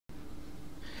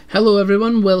Hello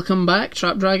everyone, welcome back,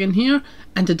 Trap Dragon here,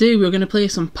 and today we're going to play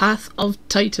some Path of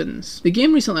Titans. The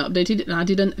game recently updated and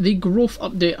added in the growth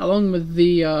update along with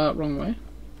the,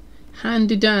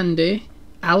 handy dandy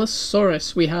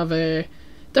Allosaurs. We have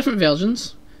different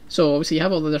versions, so obviously you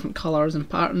have all the different colours and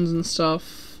patterns and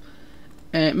stuff.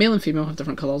 Male and female have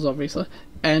different colours obviously,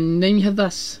 and then you have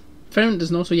this. For anyone that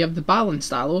doesn't know, so you have the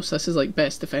balanced Allos. This is like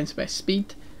best defense, best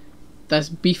speed. This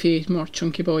beefy, more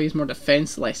chunky boy is more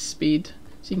defense, less speed.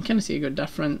 So you can kind of see a good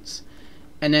difference.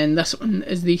 And then this one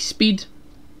is the speed,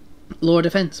 lower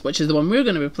defense, which is the one we're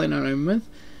going to be playing around with.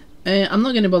 I'm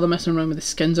not going to bother messing around with the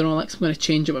skins and all that, 'cause I'm going to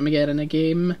change it when we get in a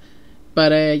game.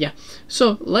 But yeah,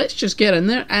 so let's just get in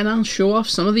there and I'll show off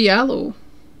some of the Allo.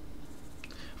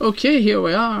 Okay, here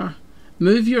we are.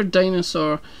 Move your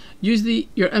dinosaur. Use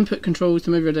your input controls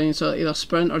to move your dinosaur, either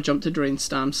sprint or jump to drain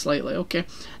stamina slightly. Okay,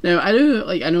 now I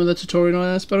know the tutorial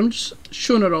on this, but I'm just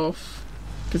showing it off.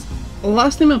 Because the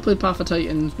last time I played Path of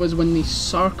Titans was when the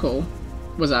circle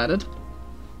was added.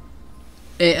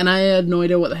 And I had no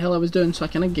idea what the hell I was doing, so I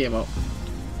kind of gave up.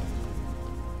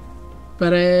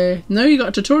 But now you got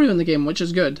a tutorial in the game, which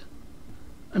is good.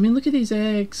 I mean, look at these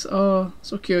eggs. Oh,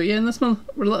 so cute. Yeah, and this one,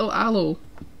 we're a little Allo.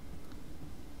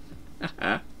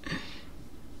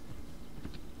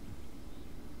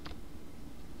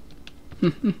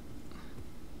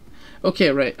 Okay,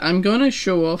 right. I'm going to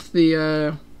show off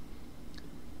the...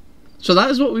 So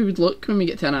that is what we would look when we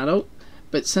get to an adult,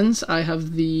 but since I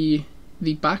have the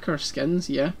backer skins,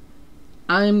 yeah,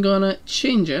 I'm gonna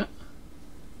change it.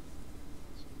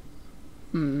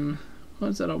 What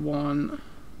is it I want? I'm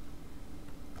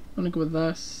gonna go with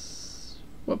this.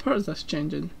 What part is this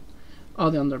changing? Oh,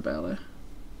 the underbelly.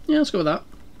 Yeah, let's go with that.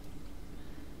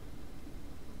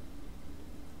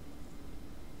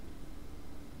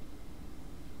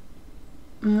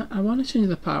 I want to change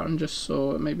the pattern just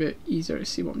so it might be easier to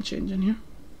see what I'm changing here.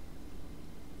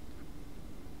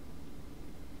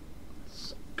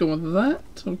 Let's go with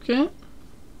that, okay.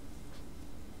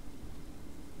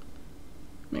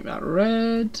 Make that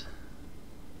red.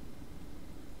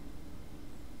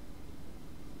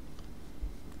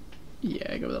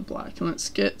 Yeah, go with the black. And let's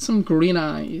get some green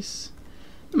eyes.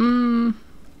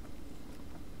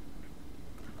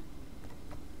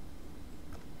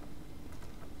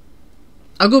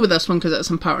 I'll go with this one because it's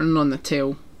some pattern on the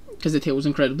tail, because the tail is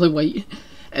incredibly white.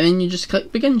 And then you just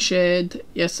click begin shed.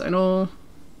 Yes, I know.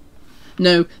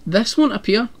 Now, this won't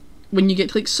appear. When you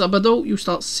get to like sub-adult, you'll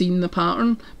start seeing the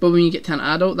pattern, but when you get to an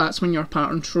adult, that's when your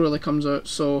pattern truly comes out.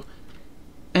 So,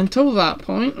 until that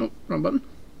point, oh, wrong button,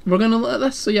 we're going to look at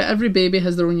this. So yeah, every baby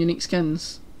has their own unique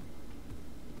skins.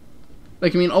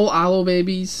 Like, I mean, all Allo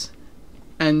babies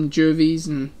and Juvies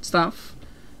and stuff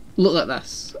look like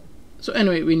this. So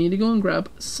anyway, we need to go and grab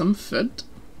some food.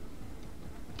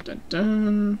 Dun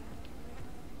dun.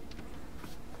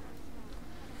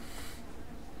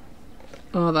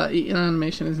 Oh, that eating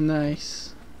animation is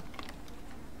nice.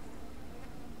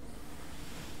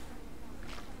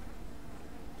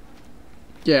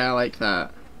 Yeah, I like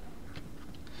that.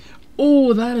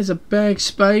 Oh, that is a big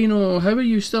Spino. How are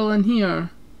you still in here?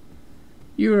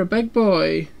 You're a big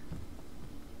boy.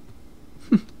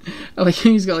 I like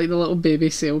how he's got like the little baby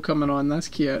sail coming on. That's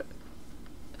cute.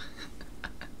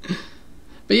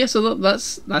 But yeah, so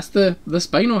that's the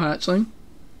Spino hatchling.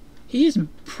 He is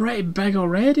pretty big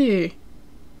already.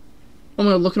 Oh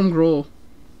my god, look at him grow.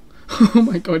 Oh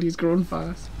my god, he's grown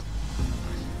fast.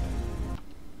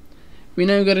 We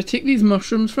now got to take these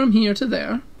mushrooms from here to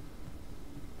there.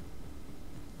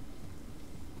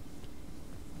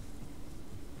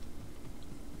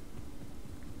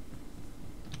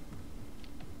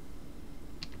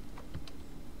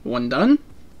 One done.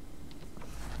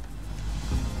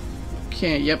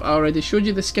 Okay, yep, I already showed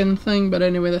you the skin thing, but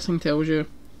anyway, this thing tells you.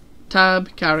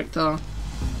 Tab, character.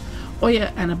 Oh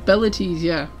yeah, and abilities,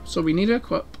 yeah. So we need to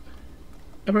equip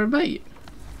our bite.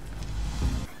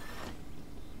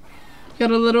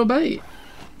 Got a little bite.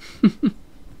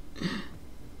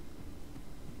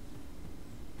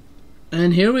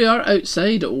 And here we are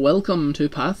outside. Welcome to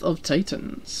Path of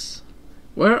Titans.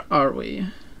 Where are we?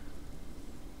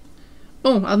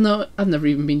 Oh, I've never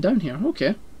even been down here.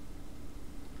 Okay.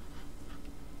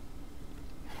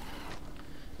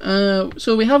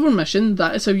 So we have our mission.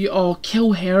 That is how you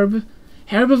kill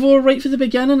herbivore right from the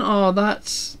beginning. Oh,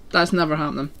 that's never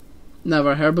happening.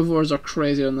 Never. Herbivores are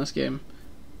crazy in this game.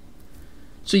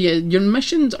 So yeah, your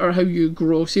missions are how you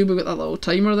grow. See, we've got that little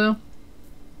timer there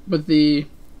with the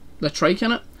trike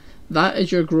in it. That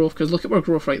is your growth. Because look at our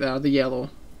growth right there, the yellow.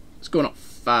 It's going up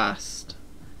fast.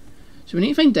 So we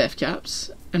need to find death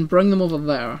caps and bring them over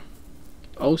there.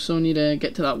 Also need to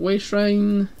get to that way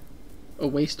shrine. a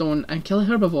waystone and kill a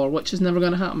herbivore, which is never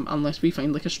going to happen unless we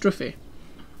find like a Struffy.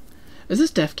 Is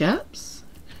this Death Caps?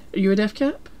 Are you a Death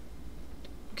Cap?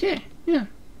 Okay, yeah.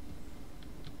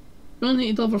 We only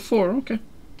need level 4, okay.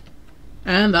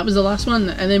 And that was the last one,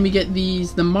 and then we get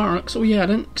these, the marks. Oh yeah, I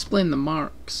didn't explain the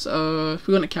marks. If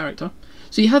we go into character.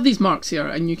 So you have these marks here,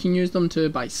 and you can use them to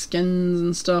buy skins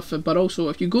and stuff, but also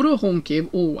if you go to a home cave,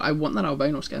 oh, I want that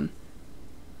albino skin.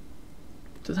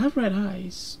 Does it have red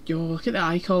eyes? Yo, look at the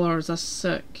eye colours, that's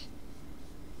sick.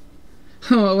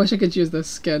 Oh, I wish I could use this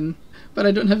skin, but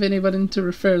I don't have anybody to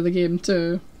refer the game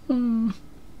to. Oh.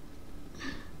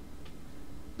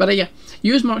 But yeah,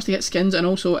 use marks to get skins, and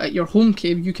also at your home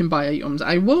cave you can buy items.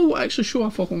 I will actually show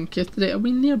off a home cave today. Are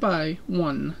we nearby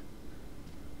one?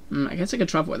 I guess I could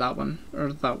travel with that one,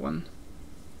 or that one.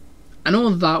 I know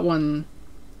that one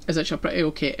is actually a pretty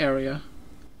okay area.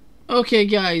 Okay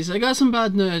guys, I got some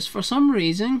bad news. For some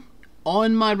reason,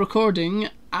 on my recording,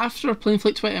 after playing for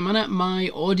like 20 minutes, my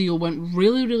audio went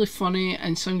really funny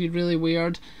and sounded really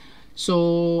weird.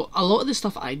 So a lot of the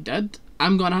stuff I did,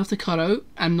 I'm going to have to cut out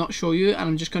and not show you, and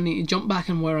I'm just going to need to jump back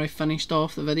in where I finished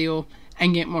off the video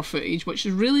and get more footage, which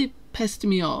has really pissed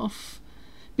me off.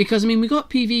 Because, I mean, we got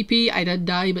PvP, I did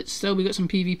die, but still we got some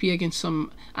PvP against an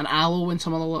Allo and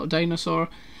some other little dinosaur.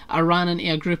 I ran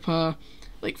into a group of,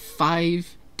 like,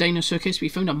 5 Dinosaurs. We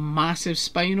found a massive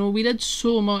Spino. We did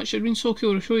so much, it'd been so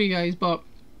cool to show you guys, but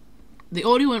the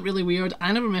audio went really weird.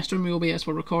 I never messed with my OBS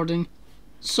for recording.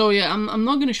 So yeah, I'm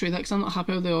not going to show you that because I'm not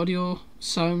happy how the audio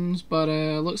sounds, but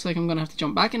looks like I'm going to have to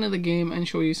jump back into the game and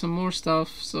show you some more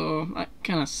stuff, so that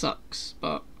kind of sucks,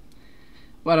 but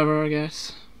whatever, I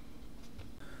guess.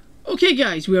 Okay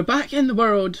guys, we are back in the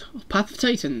world of Path of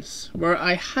Titans, where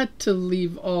I had to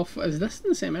leave off. Is this in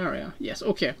the same area? Yes,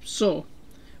 okay, so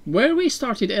where we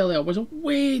started earlier was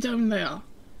way down there.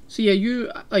 So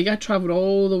yeah, I travelled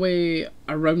all the way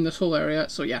around this whole area,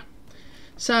 so yeah.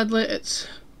 Sadly, it's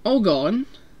all gone.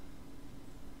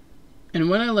 And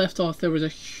when I left off, there was a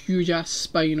huge ass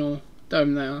Spino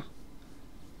down there.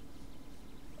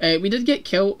 We did get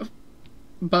killed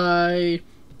by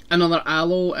another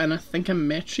Allo, and I think a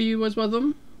Metri was with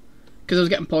them. Because I was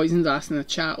getting poisoned, asking in the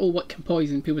chat, oh, what can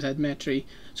poison? People said Metri.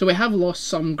 So we have lost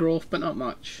some growth, but not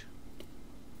much.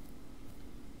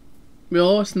 We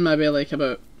lost maybe like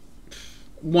about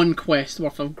 1 quest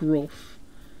worth of growth.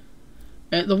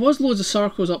 There was loads of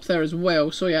circles up there as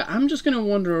well, so yeah, I'm just going to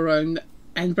wander around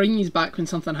and bring these back when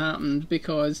something happened,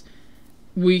 because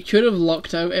we could have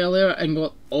lucked out earlier and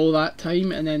got all that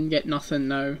time and then get nothing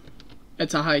now.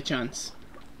 It's a high chance.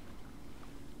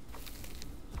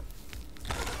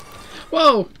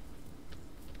 Whoa!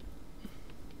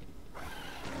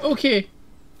 Okay.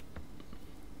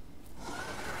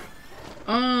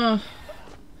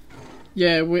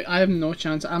 Yeah, I have no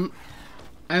chance. I'm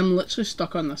literally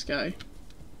stuck on this guy.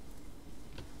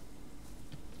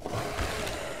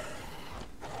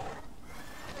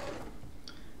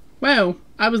 Well,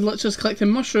 I was literally just collecting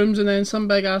mushrooms and then some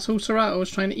big asshole Serato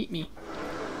was trying to eat me.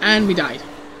 And we died.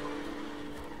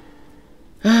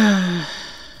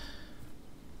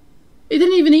 He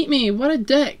didn't even eat me, what a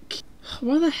dick.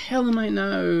 Where the hell am I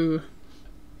now?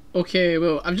 Okay,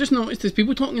 well, I've just noticed there's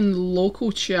people talking in the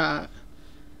local chat.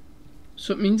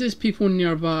 So it means there's people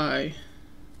nearby.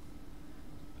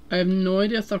 I have no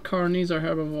idea if they're carnies or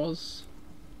herbivores.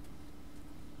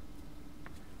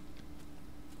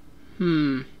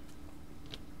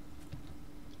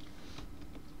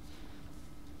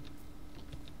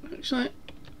 Actually,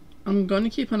 I'm gonna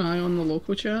keep an eye on the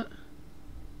local chat.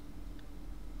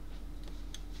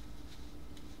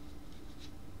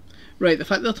 Right, the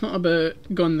fact they're talking about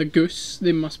going the goose,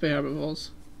 they must be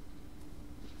herbivores.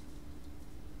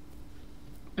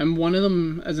 And one of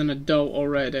them is an adult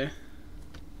already.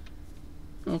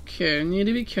 Okay, I need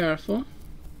to be careful.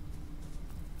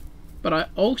 But I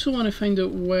also want to find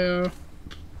out where...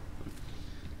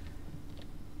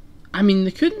 I mean,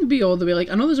 they couldn't be all the way, like,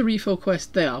 I know there's a refill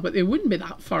quest there, but they wouldn't be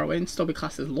that far away and still be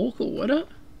classed as local, would it?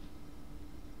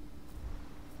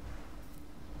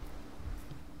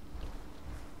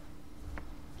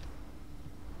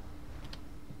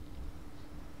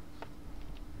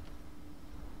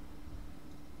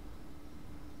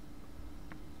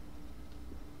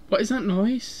 What is that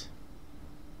noise?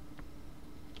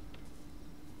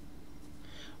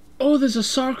 Oh, there's a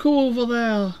circle over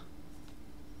there.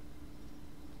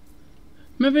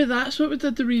 Maybe that's what we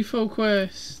did the refill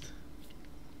quest.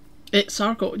 It's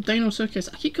Circle, Dinosaurs.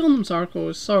 I keep calling them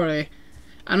Circles, sorry.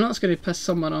 I know that's going to piss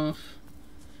someone off.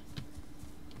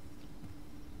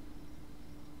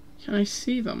 Can I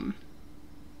see them?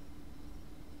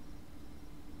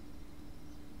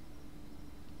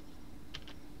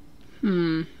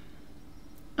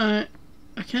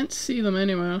 I can't see them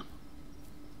anywhere.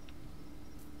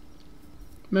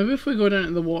 Maybe if we go down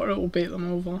to the water it will bait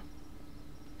them over.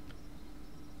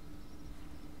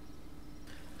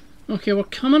 Okay, we're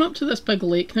coming up to this big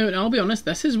lake now, and I'll be honest,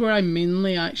 this is where I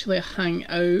mainly actually hang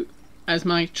out as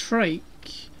my trike.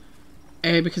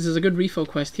 Because there's a good refill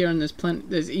quest here and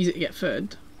there's easy to get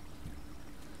food.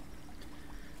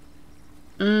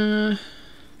 Need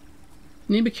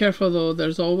to be careful though,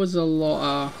 there's always a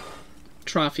lot of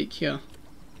traffic here.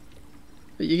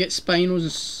 But you get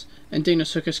Spinos and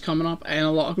Dinosaurs coming up and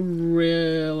a lot of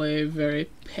really very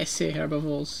pissy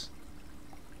herbivores.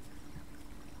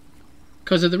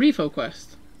 Because of the refill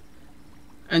quest.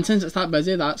 And since it's that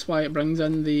busy, that's why it brings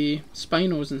in the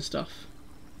Spinos and stuff.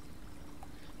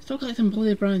 Still got them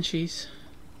bloody branches.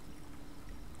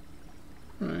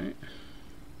 Right.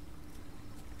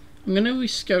 I'm gonna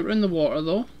scout around the water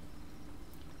though.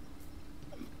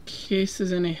 In case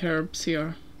there's any herbs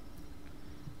here.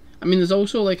 I mean there's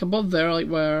also like above there, like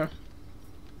where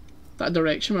that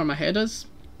direction where my head is.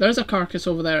 There's a carcass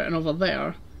over there, and over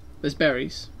there there's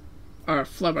berries. Or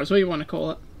flowers, what you want to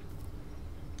call it.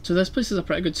 So this place is a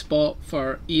pretty good spot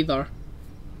for either.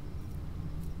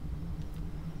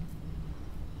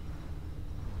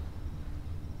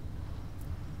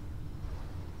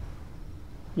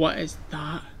 What is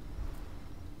that?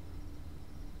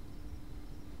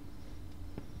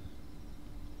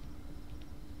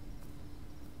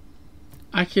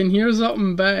 I can hear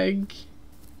something big.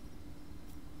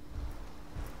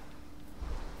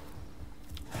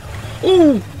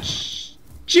 Oh!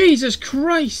 Jesus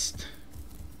Christ!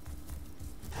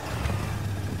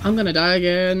 I'm gonna die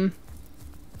again.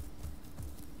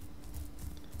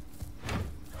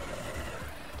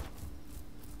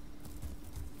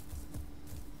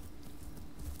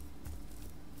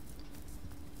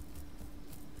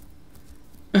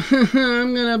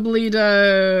 I'm gonna bleed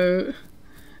out.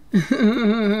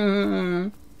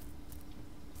 Well,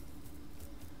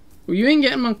 you ain't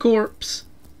getting my corpse.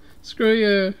 Screw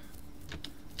you.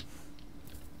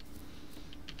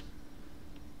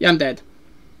 Yeah, I'm dead.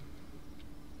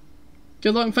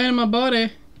 Good luck finding my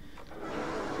body.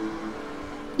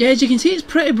 Yeah, as you can see, it's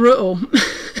pretty brutal.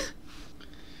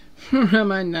 Where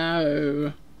am I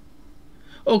now?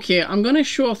 Okay, I'm going to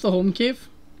show off the home cave.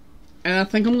 And I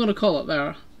think I'm going to call it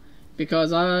there.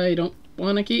 Because I don't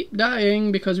want to keep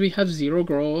dying because we have 0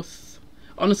 growth.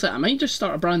 Honestly, I might just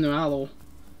start a brand new allo.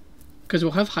 Because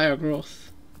we'll have higher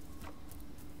growth.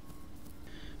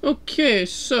 Okay,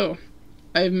 so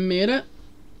I've made it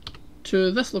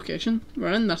to this location.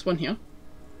 We're in this one here.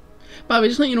 By the way,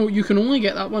 just let you know, you can only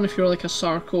get that one if you're like a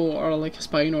Sarco or like a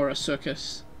Spino or a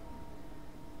Circus.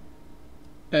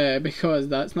 Because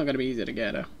that's not going to be easy to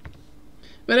get it.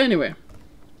 But anyway.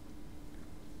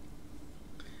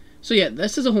 So yeah,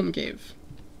 this is a home cave.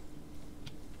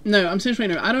 Now, I'm saying right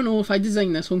now, I don't know if I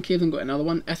design this home cave and got another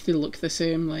one, if they look the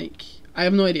same, like, I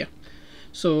have no idea.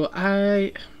 So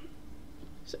is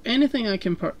there anything I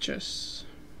can purchase?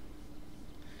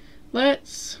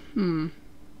 Let's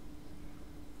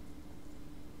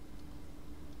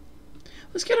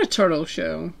get a turtle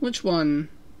shell. Which one?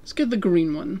 Let's get the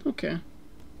green one. Okay.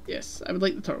 Yes, I would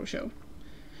like the turtle shell.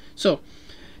 So,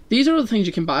 these are all the things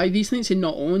you can buy. These things say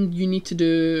not owned. You need to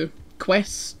do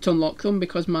quests to unlock them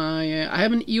because I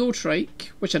have an EO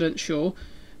trike, which I didn't show,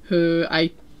 who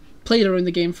I played around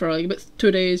the game for like about 2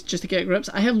 days just to get grips.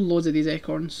 I have loads of these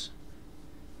acorns.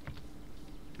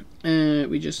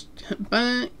 We just hit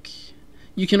back.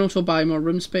 You can also buy more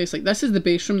room space. Like this is the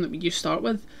base room that you start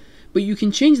with, but you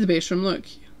can change the base room. Look,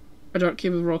 a dark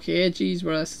cave with rocky edges,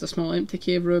 where this is a small empty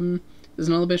cave room. There's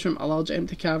another base room, a large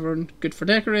empty cavern, good for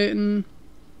decorating.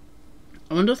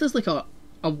 I wonder if there's like a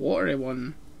watery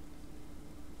one.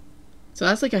 So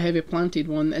that's like a heavy planted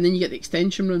one, and then you get the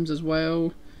extension rooms as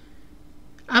well.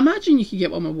 I imagine you could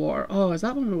get one with water. Oh, is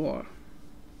that one with water?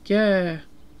 Yeah.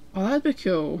 Oh, that'd be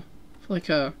cool. Like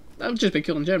that would just be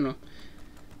cool in general.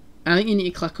 I think you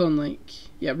need to click on like,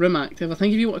 yeah, room active. I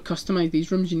think if you want to customize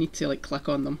these rooms, you need to like click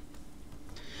on them.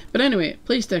 But anyway,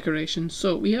 place decoration.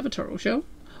 So we have a turtle shell.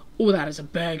 Oh, that is a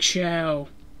big shell.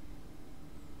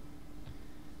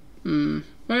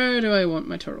 Where do I want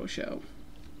my turtle shell?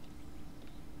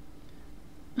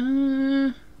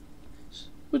 We'll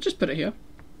just put it here.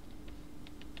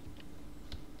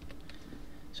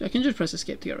 So I can just press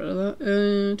escape to get rid of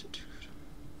that.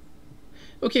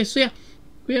 Okay, so yeah,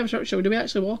 we have a turtle shell. Do we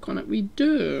actually walk on it? We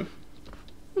do.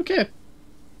 Okay.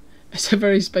 It's a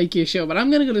very spiky shell, but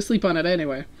I'm going to go to sleep on it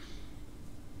anyway.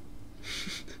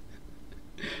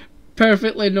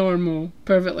 Perfectly normal.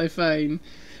 Perfectly fine.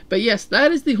 But yes,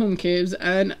 that is the home caves,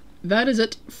 and that is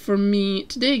it for me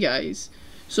today, guys.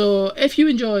 So if you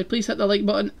enjoyed, please hit the like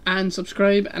button and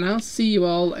subscribe, and I'll see you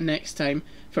all next time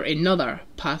for another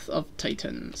Path of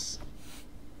Titans.